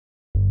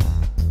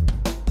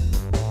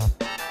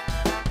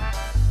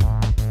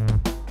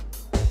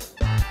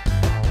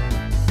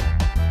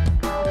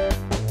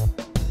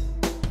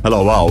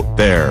Hello out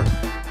there.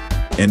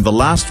 In the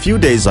last few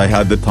days I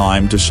had the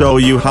time to show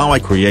you how I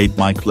create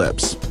my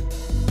clips.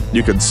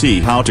 You could see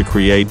how to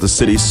create the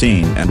city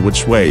scene and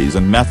which ways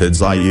and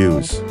methods I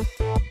use.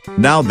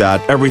 Now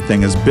that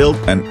everything is built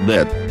and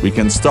lit, we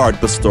can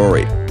start the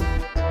story.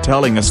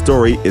 Telling a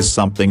story is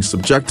something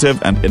subjective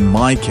and in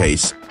my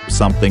case,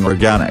 something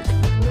organic.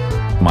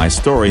 My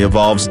story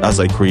evolves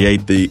as I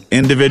create the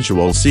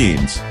individual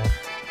scenes.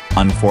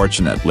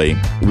 Unfortunately,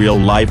 real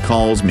life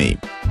calls me.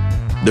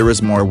 There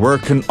is more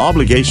work and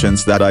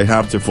obligations that I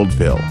have to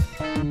fulfill.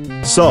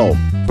 So,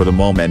 for the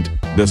moment,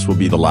 this will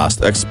be the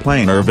last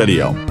explainer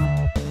video.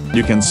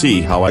 You can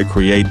see how I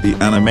create the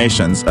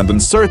animations and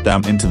insert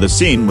them into the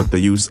scene with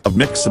the use of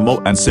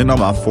Mixamo and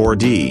Cinema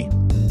 4D.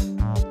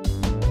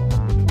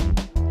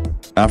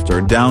 After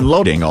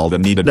downloading all the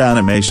needed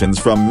animations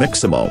from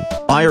Mixamo,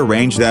 I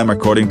arrange them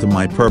according to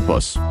my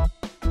purpose.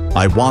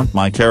 I want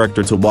my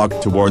character to walk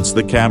towards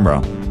the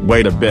camera,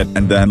 wait a bit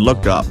and then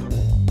look up.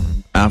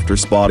 After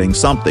spotting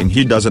something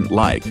he doesn't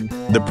like,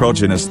 the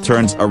protagonist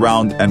turns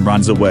around and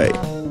runs away.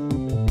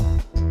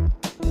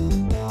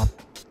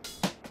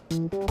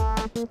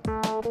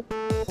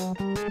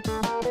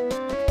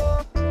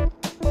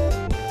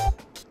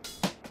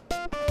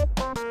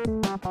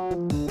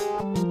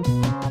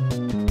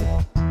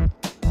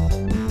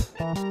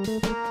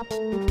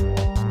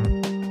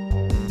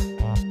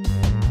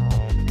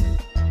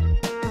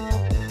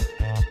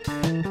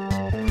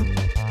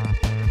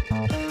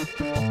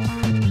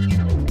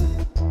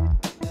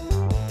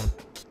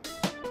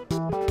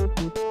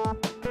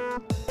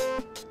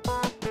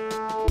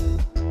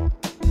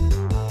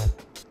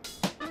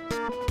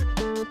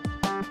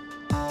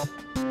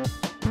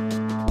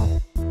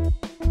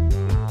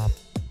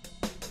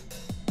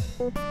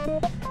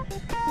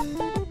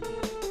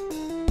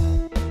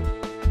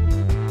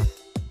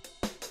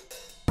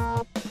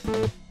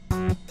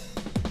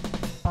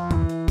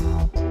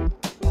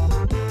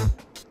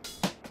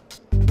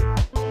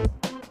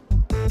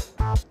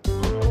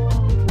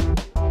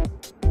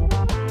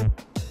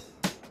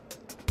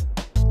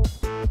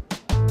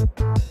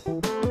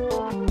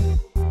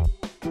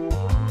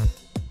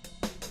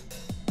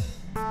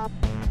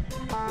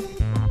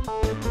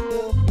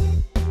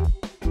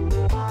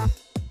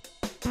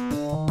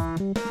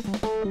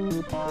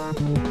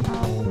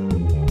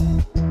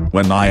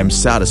 When I am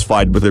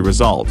satisfied with the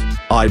result,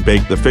 I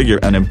bake the figure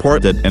and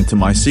import it into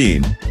my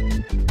scene.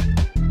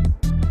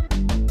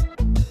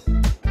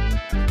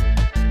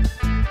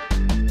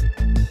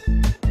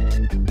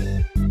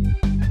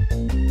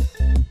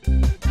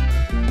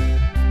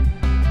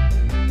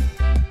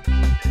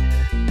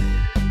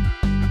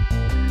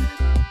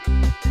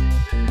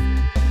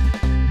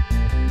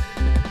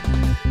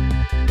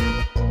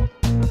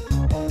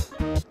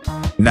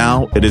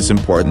 Now it is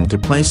important to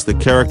place the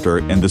character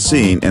in the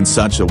scene in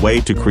such a way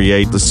to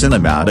create the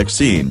cinematic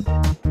scene.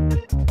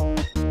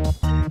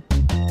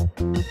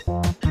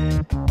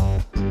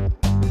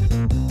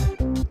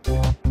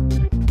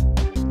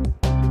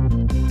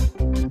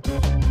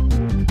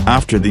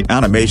 After the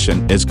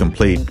animation is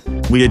complete,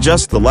 we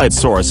adjust the light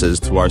sources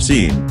to our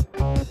scene.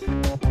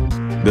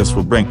 This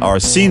will bring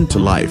our scene to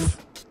life.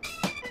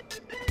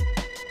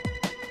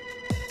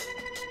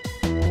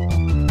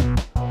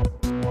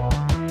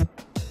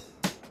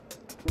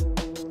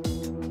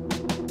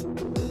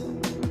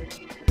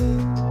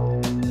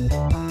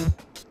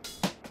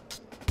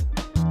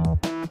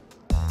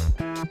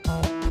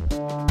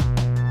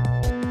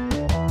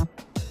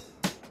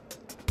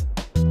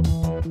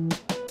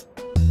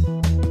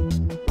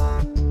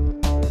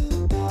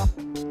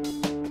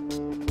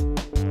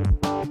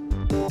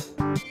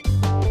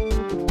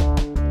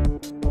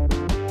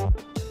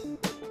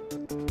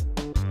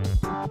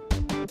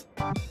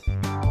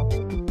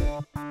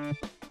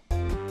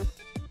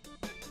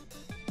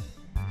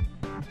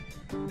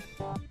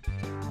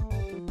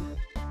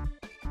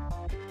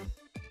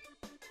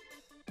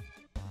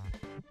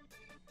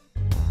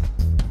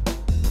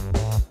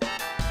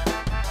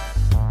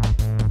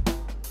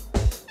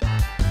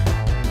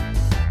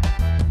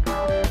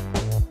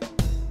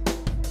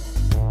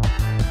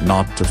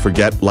 Not to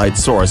forget light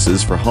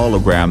sources for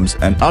holograms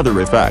and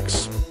other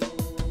effects.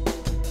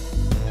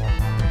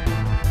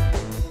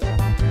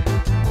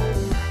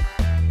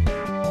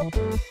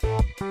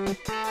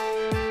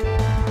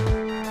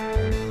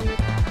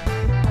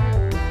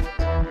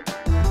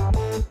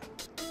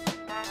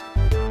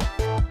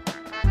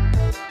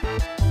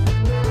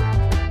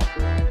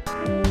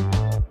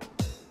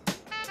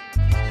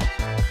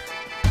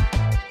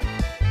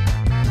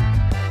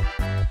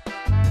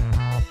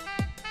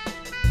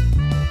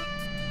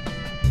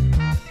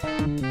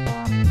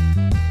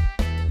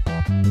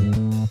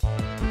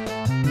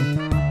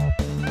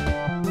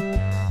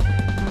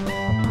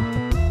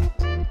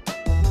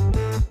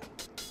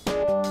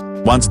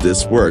 Once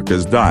this work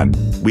is done,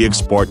 we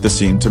export the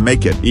scene to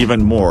make it even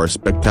more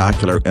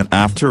spectacular in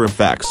After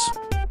Effects.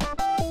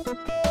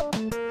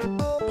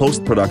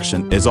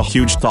 Post-production is a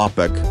huge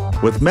topic,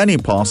 with many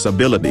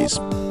possibilities.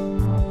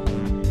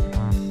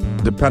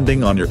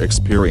 Depending on your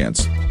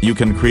experience, You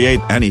can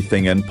create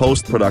anything in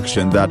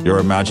post-production that your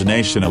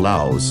imagination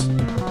allows.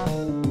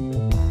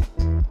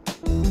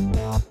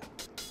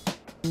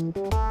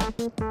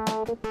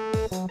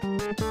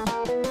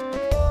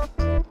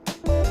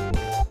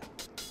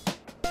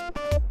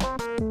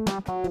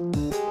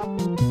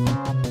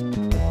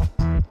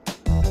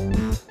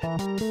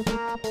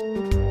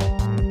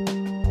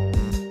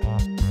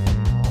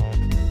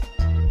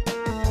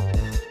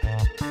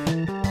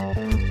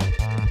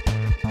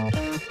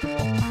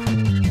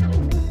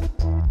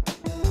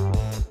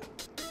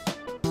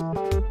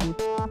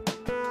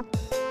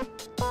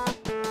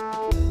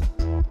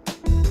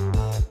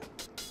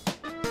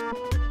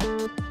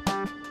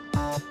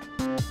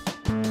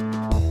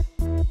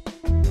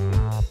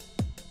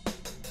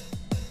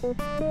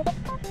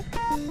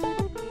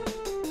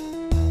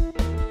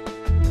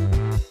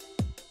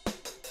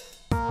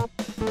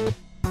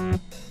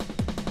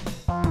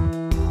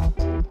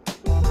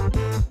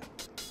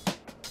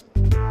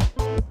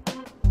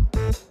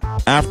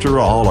 After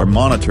all our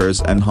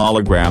monitors and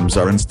holograms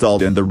are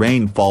installed and the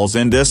rain falls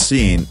in this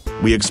scene,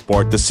 we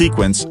export the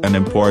sequence and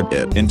import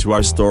it into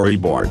our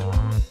storyboard.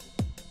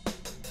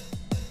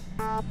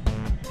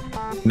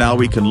 Now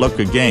we can look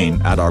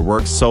again at our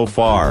work so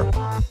far.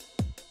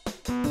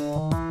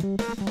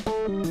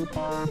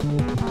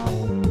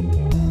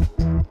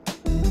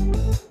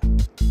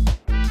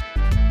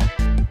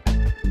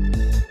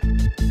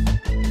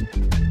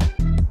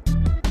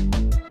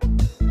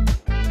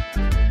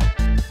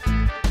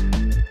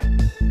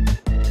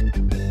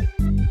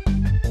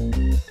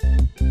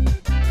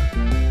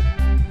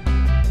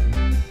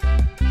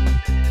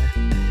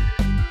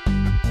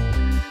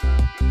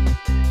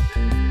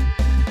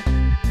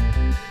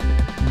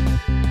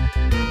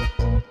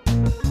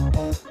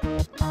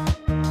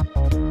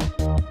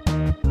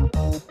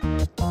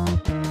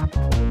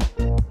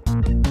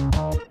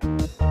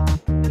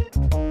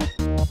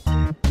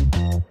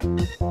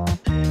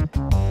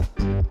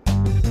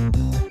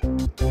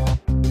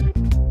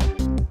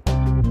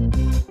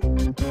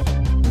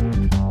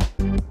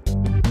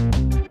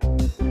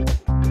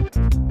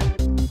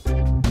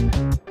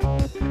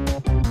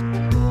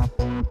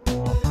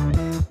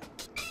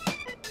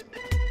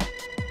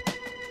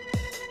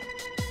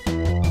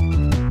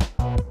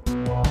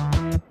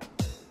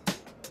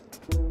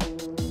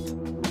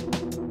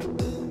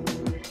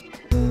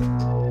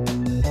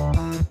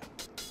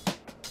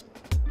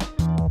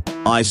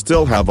 I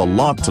still have a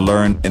lot to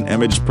learn in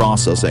image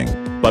processing,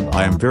 but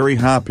I am very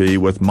happy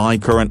with my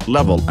current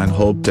level and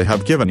hope to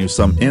have given you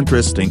some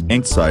interesting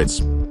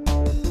insights.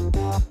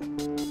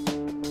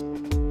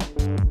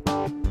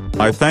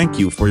 I thank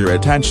you for your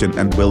attention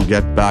and will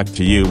get back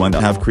to you when I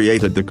have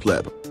created the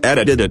clip,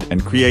 edited it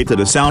and created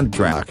a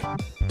soundtrack.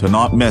 To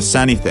not miss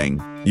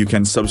anything, you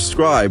can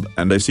subscribe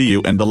and I see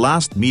you in the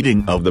last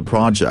meeting of the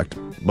project,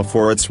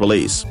 before its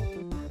release.